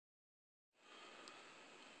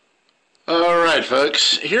Alright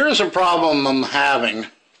folks, here's a problem I'm having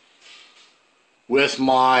with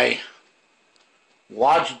my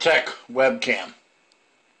Logitech webcam.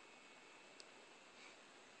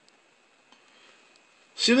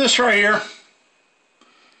 See this right here?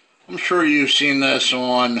 I'm sure you've seen this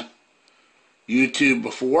on YouTube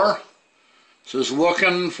before. It says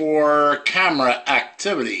looking for camera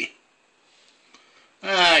activity.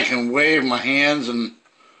 I can wave my hands in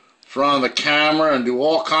front of the camera and do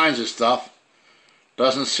all kinds of stuff.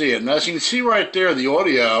 Doesn't see it. And as you can see right there, the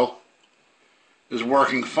audio is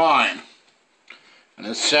working fine. And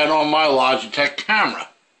it's set on my Logitech camera.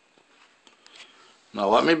 Now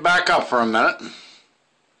let me back up for a minute. If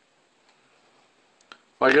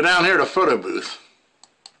I go down here to photo booth,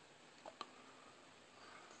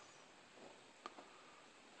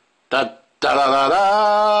 da da da da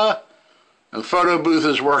da, and photo booth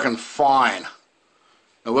is working fine.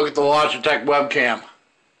 Now look at the Logitech webcam.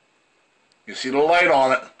 You see the light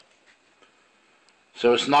on it.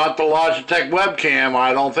 So it's not the Logitech webcam.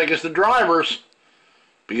 I don't think it's the drivers.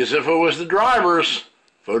 Because if it was the drivers,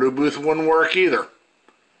 photo booth wouldn't work either.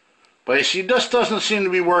 But you see, this doesn't seem to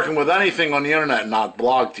be working with anything on the internet. Not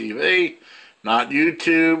Blog TV, not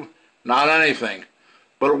YouTube, not anything.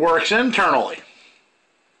 But it works internally.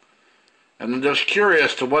 And I'm just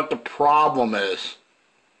curious to what the problem is.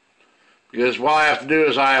 Because what I have to do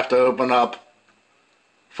is I have to open up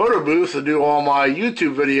photo booth to do all my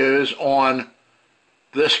YouTube videos on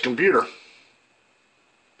this computer.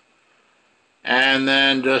 And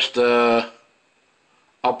then just upload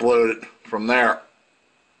it from there.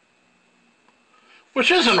 Which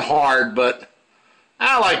isn't hard, but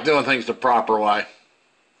I like doing things the proper way.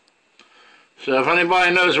 So if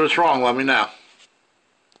anybody knows what's wrong, let me know.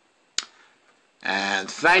 And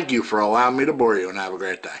thank you for allowing me to bore you, and have a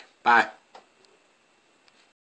great day. Bye.